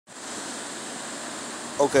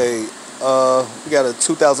Okay, we got a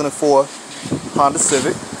 2004 Honda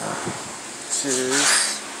Civic, which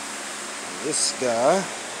is this guy,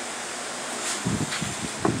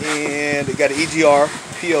 and it got an EGR,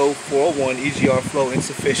 po401 EGR flow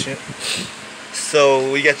insufficient.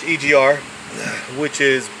 So we got the EGR, which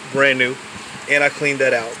is brand new, and I cleaned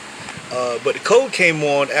that out. But the code came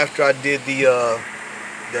on after I did the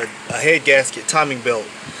head gasket timing belt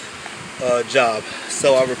job.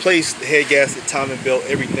 So I replaced the head gasket, timing belt,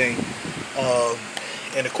 everything.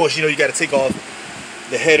 And of course, you know, you got to take off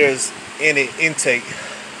the headers and the intake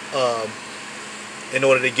in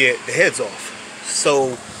order to get the heads off.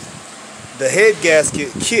 So the head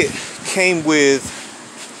gasket kit came with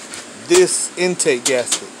this intake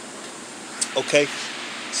gasket. Okay,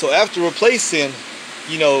 so after replacing,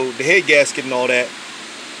 you know, the head gasket and all that,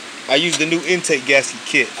 I used the new intake gasket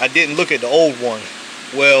kit. I didn't look at the old one.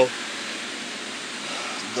 Well,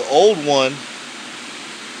 the old one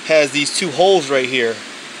has these two holes right here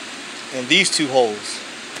and these two holes.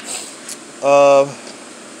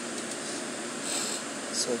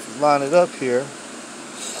 So if you line it up here, matter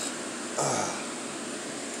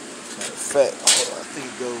of fact, hold on, I think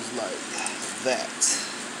it goes like that.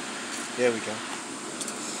 There we go.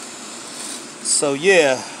 So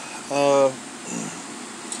yeah,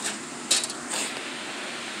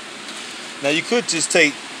 now you could just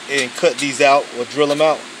take and cut these out or drill them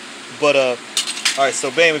out, but alright, so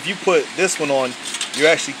bam, if you put this one on, you're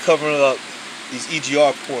actually covering up these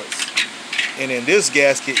EGR ports, and in this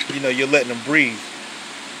gasket, you know, you're letting them breathe.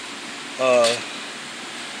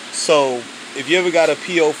 So if you ever got a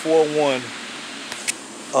po401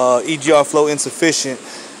 EGR flow insufficient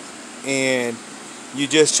and you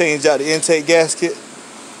just changed out the intake gasket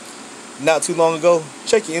not too long ago,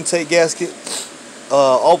 check your intake gasket.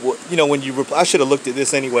 You know, when you I should have looked at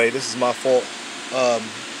this anyway. This is my fault.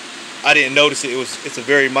 I didn't notice it. It's a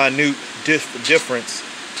very minute difference.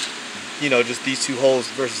 You know, just these two holes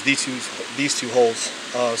versus these two holes.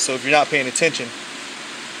 So if you're not paying attention,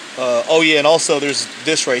 oh yeah, and also there's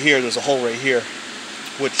this right here. There's a hole right here,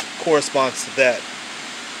 which corresponds to that.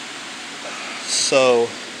 So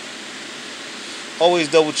always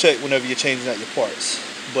double check whenever you're changing out your parts.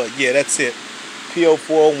 But yeah, that's it.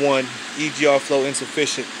 po401 EGR flow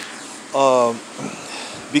insufficient.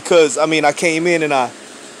 Because I mean, I came in and I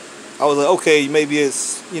was like, okay, maybe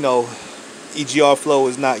it's, you know, EGR flow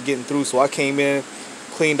is not getting through. So I came in,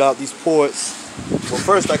 cleaned out these ports. Well,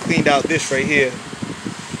 first I cleaned out this right here.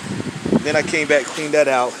 Then I came back, cleaned that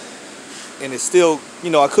out, and it's still, you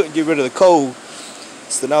know, I couldn't get rid of the code.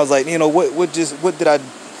 So then I was like, you know,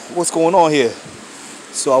 what's going on here?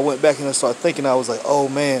 So I went back and I started thinking. I was like, oh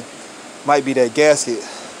man, might be that gasket.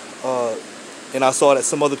 And I saw that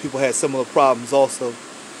some other people had similar problems also.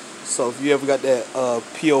 So if you ever got that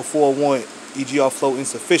po401 EGR flow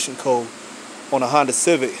insufficient code on a Honda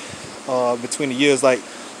Civic between the years like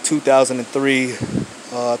 2003,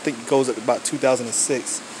 I think it goes up to about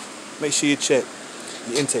 2006, make sure you check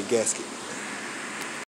your intake gasket.